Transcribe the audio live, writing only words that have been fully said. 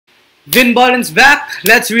Vin Ballin's back,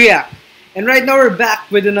 let's react. And right now we're back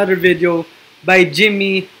with another video by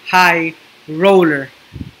Jimmy High Roller.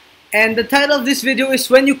 And the title of this video is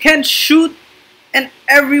When You Can't Shoot and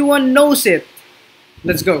Everyone Knows It.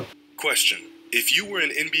 Let's go. Question. If you were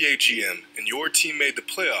an NBA GM and your team made the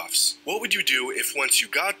playoffs, what would you do if once you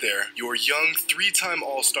got there, your young three-time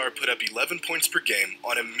All-Star put up 11 points per game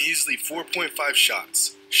on a measly 4.5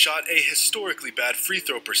 shots, shot a historically bad free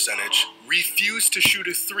throw percentage, refused to shoot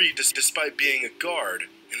a three despite being a guard,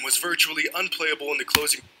 and was virtually unplayable in the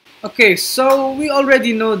closing? Okay, so we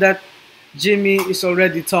already know that Jimmy is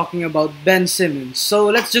already talking about Ben Simmons. So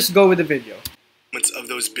let's just go with the video. Of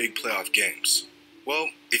those big playoff games. Well,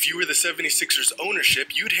 if you were the 76ers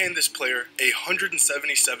ownership, you'd hand this player a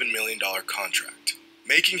 $177 million contract,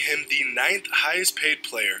 making him the 9th highest paid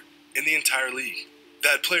player in the entire league.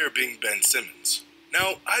 That player being Ben Simmons.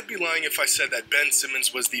 Now, I'd be lying if I said that Ben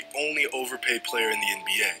Simmons was the only overpaid player in the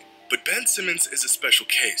NBA. But Ben Simmons is a special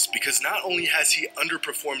case because not only has he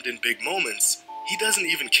underperformed in big moments, he doesn't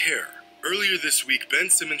even care. Earlier this week,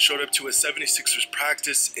 Ben Simmons showed up to a 76ers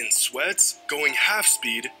practice in sweats, going half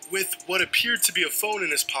speed, with what appeared to be a phone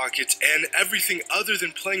in his pocket and everything other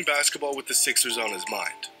than playing basketball with the Sixers on his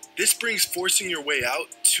mind. This brings forcing your way out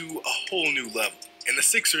to a whole new level, and the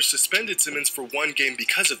Sixers suspended Simmons for one game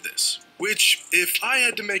because of this, which, if I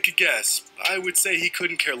had to make a guess, I would say he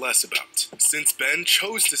couldn't care less about, since Ben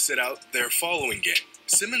chose to sit out their following game.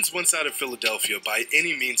 Simmons wants out of Philadelphia by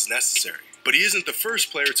any means necessary. But he isn't the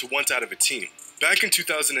first player to want out of a team. Back in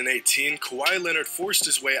 2018, Kawhi Leonard forced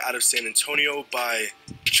his way out of San Antonio by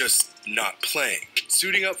just not playing,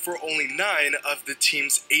 suiting up for only 9 of the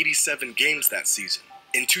team's 87 games that season.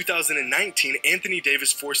 In 2019, Anthony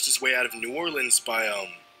Davis forced his way out of New Orleans by,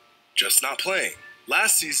 just not playing.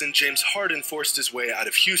 Last season, James Harden forced his way out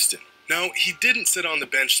of Houston. Now, he didn't sit on the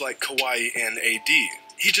bench like Kawhi and AD.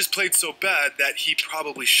 He just played so bad that he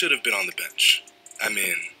probably should have been on the bench. I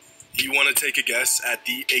mean, you want to take a guess at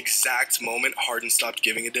the exact moment Harden stopped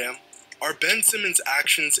giving a damn? Are Ben Simmons'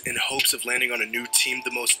 actions in hopes of landing on a new team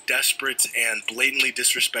the most desperate and blatantly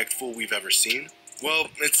disrespectful we've ever seen? Well,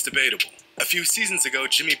 it's debatable. A few seasons ago,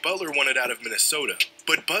 Jimmy Butler wanted out of Minnesota,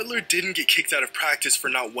 but Butler didn't get kicked out of practice for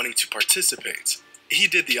not wanting to participate. He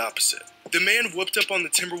did the opposite. The man whooped up on the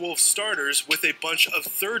Timberwolves starters with a bunch of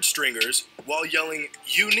third stringers while yelling,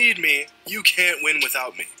 "You need me, you can't win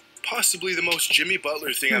without me." Possibly the most Jimmy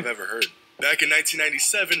Butler thing I've ever heard. Back in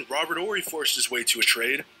 1997, Robert Horry forced his way to a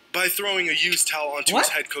trade by throwing a used towel onto his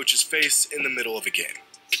head coach's face in the middle of a game.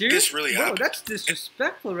 Seriously? This really happened. Bro, that's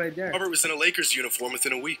disrespectful right there. Robert was in a Lakers uniform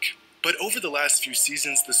within a week. But over the last few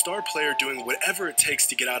seasons, the star player doing whatever it takes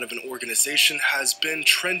to get out of an organization has been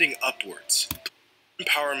trending upwards.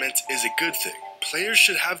 Empowerment is a good thing. Players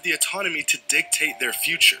should have the autonomy to dictate their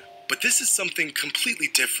future. But this is something completely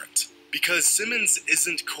different. Because Simmons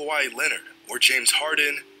isn't Kawhi Leonard, or James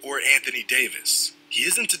Harden, or Anthony Davis. He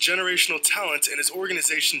isn't a generational talent and his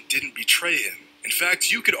organization didn't betray him. In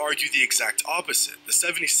fact, you could argue the exact opposite. The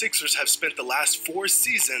 76ers have spent the last 4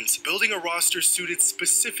 seasons building a roster suited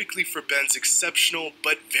specifically for Ben's exceptional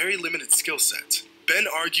but very limited skill set. Ben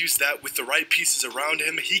argues that with the right pieces around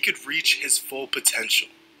him, he could reach his full potential.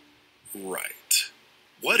 Right.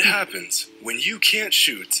 What happens when you can't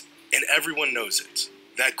shoot and everyone knows it?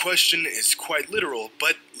 That question is quite literal,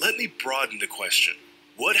 but let me broaden the question.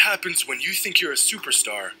 What happens when you think you're a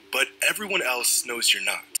superstar, but everyone else knows you're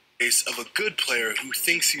not? Case of a good player who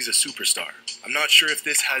thinks he's a superstar. I'm not sure if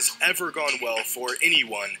this has ever gone well for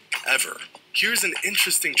anyone, ever. Here's an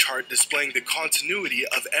interesting chart displaying the continuity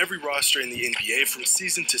of every roster in the NBA from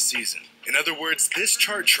season to season. In other words, this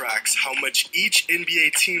chart tracks how much each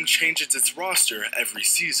NBA team changes its roster every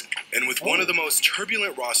season. And with one of the most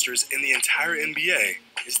turbulent rosters in the entire NBA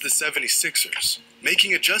is the 76ers,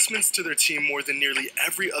 making adjustments to their team more than nearly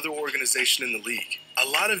every other organization in the league. A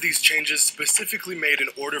lot of these changes specifically made in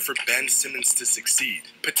order for Ben Simmons to succeed,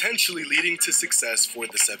 potentially leading to success for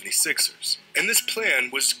the 76ers. And this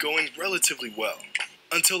plan was going relatively well,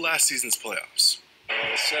 until last season's playoffs.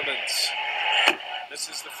 Simmons. This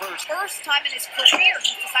is the first time in his career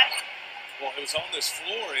he's decided. Well, it was on this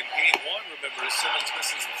floor in game 1, remember, Simmons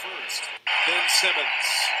misses the first. Ben Simmons.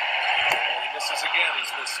 He misses again,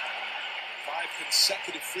 he's missed 5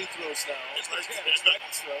 consecutive free throws now. It's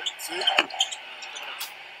next throw, see?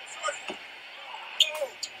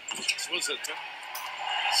 This was it.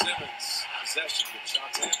 Simmons, possession, good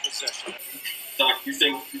shots and possession. Doc, you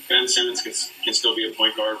think Ben Simmons can still be a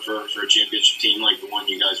point guard for a championship team like the one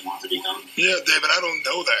you guys want to become? Yeah, David, I don't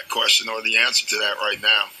know that question or the answer to that right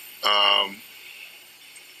now.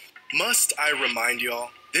 Must I remind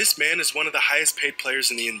y'all This man is one of the highest paid players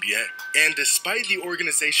in the NBA. And despite the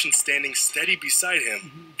organization standing steady beside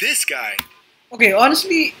him, this guy... Okay,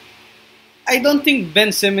 honestly, I don't think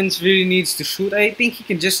Ben Simmons really needs to shoot. I think he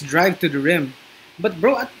can just drive to the rim. But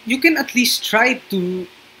bro, you can at least try to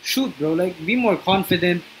shoot, bro. Like, be more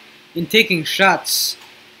confident in taking shots.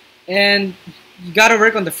 And you gotta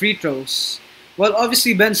work on the free throws. Well,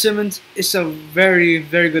 obviously Ben Simmons is a very,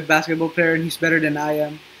 very good basketball player and he's better than I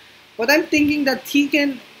am. But I'm thinking that he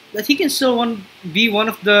can still be one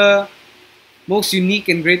of the most unique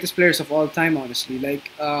and greatest players of all time, honestly. Like,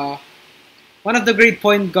 one of the great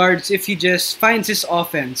point guards if he just finds his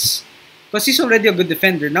offense. Because he's already a good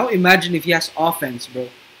defender. Now imagine if he has offense, bro.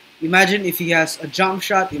 Imagine if he has a jump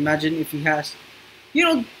shot. Imagine if he has,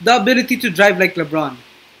 the ability to drive like LeBron.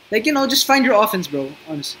 Like, just find your offense, bro.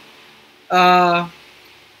 Honestly.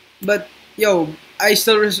 But yo, I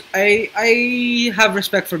have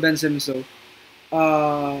respect for Ben Simmons though.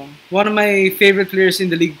 One of my favorite players in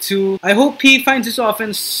the league too. I hope he finds his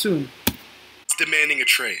offense soon. Demanding a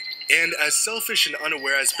trade. And as selfish and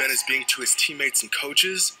unaware as Ben is being to his teammates and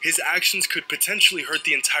coaches, his actions could potentially hurt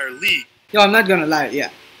the entire league. Yo, I'm not gonna lie, yeah.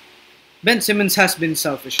 Ben Simmons has been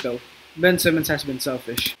selfish though. Ben Simmons has been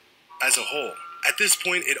selfish. As a whole. At this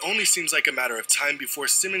point, it only seems like a matter of time before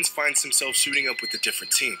Simmons finds himself suiting up with a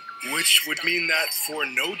different team. Which would mean that, for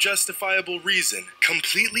no justifiable reason,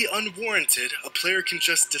 completely unwarranted, a player can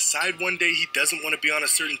just decide one day he doesn't want to be on a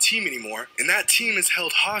certain team anymore, and that team is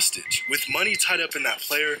held hostage, with money tied up in that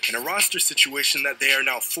player and a roster situation that they are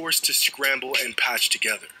now forced to scramble and patch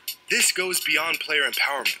together. This goes beyond player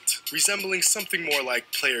empowerment, resembling something more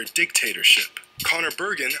like player dictatorship. Connor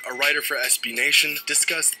Bergen, a writer for SB Nation,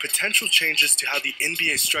 discussed potential changes to how the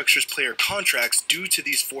NBA structures player contracts due to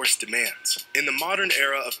these forced demands. In the modern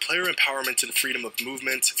era of player empowerment and freedom of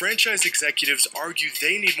movement, franchise executives argue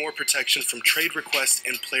they need more protection from trade requests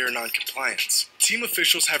and player noncompliance. Team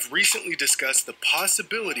officials have recently discussed the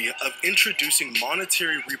possibility of introducing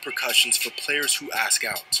monetary repercussions for players who ask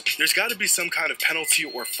out. There's got to be some kind of penalty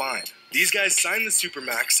or fine. These guys sign the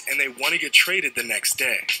Supermax and they want to get traded the next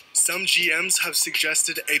day. Some GMs have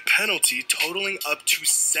suggested a penalty totaling up to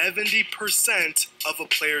 70% of a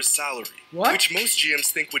player's salary. What? Which most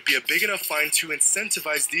GMs think would be a big enough fine to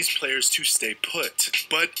incentivize these players to stay put.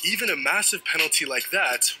 But even a massive penalty like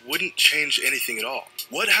that wouldn't change anything at all.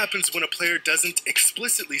 What happens when a player doesn't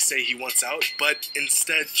explicitly say he wants out, but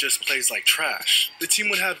instead just plays like trash? The team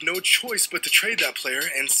would have no choice but to trade that player,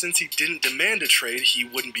 and since he didn't demand a trade, he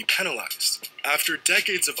wouldn't be penalized. After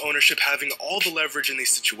decades of ownership having all the leverage in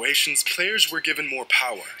these situations, players were given more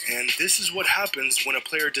power, and this is what happens when a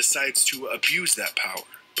player decides to abuse that power.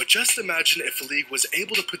 But just imagine if a league was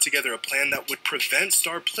able to put together a plan that would prevent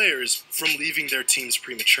star players from leaving their teams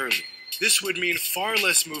prematurely. This would mean far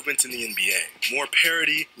less movement in the NBA, more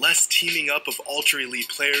parity, less teaming up of ultra-elite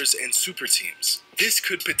players and super teams. This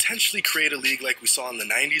could potentially create a league like we saw in the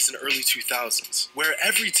 90s and early 2000s, where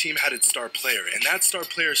every team had its star player, and that star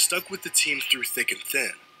player stuck with the team through thick and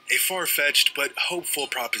thin. A far-fetched but hopeful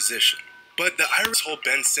proposition. But the Irish whole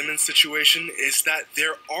Ben Simmons situation is that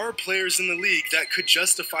there are players in the league that could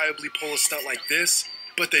justifiably pull a stunt like this,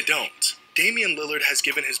 but they don't. Damian Lillard has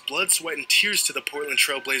given his blood, sweat, and tears to the Portland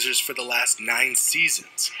Trail Blazers for the last 9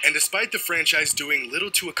 seasons. And despite the franchise doing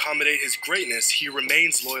little to accommodate his greatness, he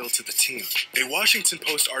remains loyal to the team. A Washington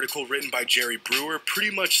Post article written by Jerry Brewer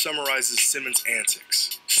pretty much summarizes Simmons'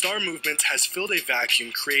 antics. Star movement has filled a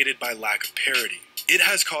vacuum created by lack of parity. It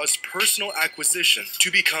has caused personal acquisition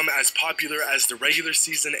to become as popular as the regular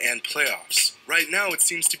season and playoffs. Right now, it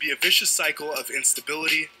seems to be a vicious cycle of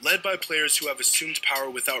instability, led by players who have assumed power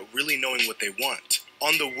without really knowing what they want,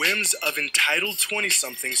 on the whims of entitled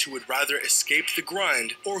 20-somethings who would rather escape the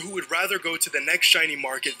grind, or who would rather go to the next shiny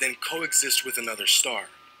market than coexist with another star.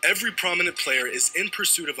 Every prominent player is in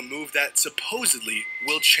pursuit of a move that supposedly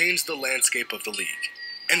will change the landscape of the league.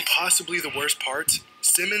 And possibly the worst part,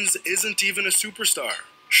 Simmons isn't even a superstar.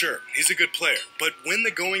 Sure, he's a good player, but when the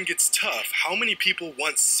going gets tough, how many people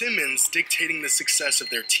want Simmons dictating the success of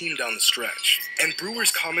their team down the stretch? And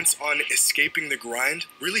Brewer's comments on escaping the grind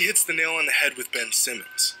really hits the nail on the head with Ben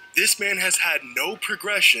Simmons. This man has had no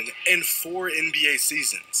progression in 4 NBA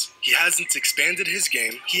seasons. He hasn't expanded his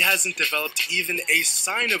game. He hasn't developed even a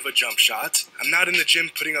sign of a jump shot. I'm not in the gym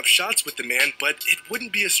putting up shots with the man, but it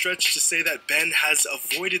wouldn't be a stretch to say that Ben has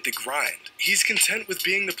avoided the grind. He's content with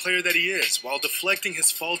being the player that he is, while deflecting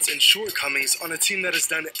his faults and shortcomings on a team that has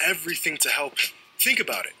done everything to help him. Think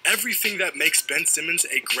about it. Everything that makes Ben Simmons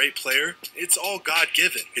a great player, it's all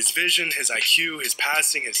God-given. His vision, his IQ, his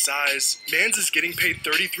passing, his size. Mans is getting paid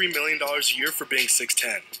 $33 million a year for being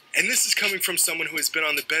 6'10". And this is coming from someone who has been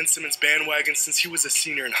on the Ben Simmons bandwagon since he was a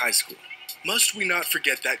senior in high school. Must we not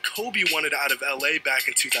forget that Kobe wanted out of LA back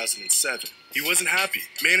in 2007. He wasn't happy.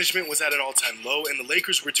 Management was at an all-time low and the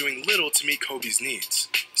Lakers were doing little to meet Kobe's needs.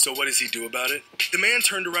 So what does he do about it? The man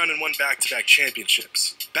turned around and won back-to-back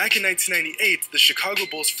championships. Back in 1998, the Chicago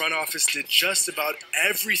Bulls front office did just about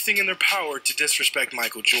everything in their power to disrespect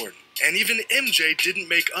Michael Jordan. And even MJ didn't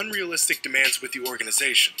make unrealistic demands with the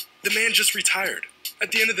organization. The man just retired.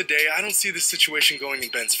 At the end of the day, I don't see this situation going in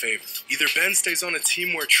Ben's favor. Either Ben stays on a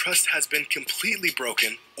team where trust has been completely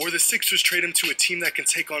broken, or the Sixers trade him to a team that can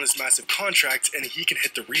take on his massive contract and he can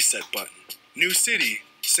hit the reset button. New city,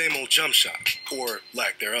 same old jump shot, or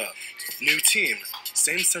lack thereof. New team,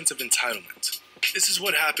 same sense of entitlement. This is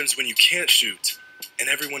what happens when you can't shoot, and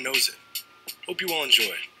everyone knows it. Hope you all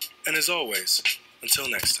enjoy. And as always, until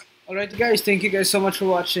next time. Alright guys, thank you guys so much for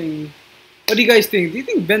watching. What do you guys think? Do you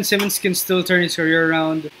think Ben Simmons can still turn his career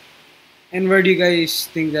around? And where do you guys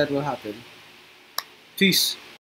think that will happen? Peace.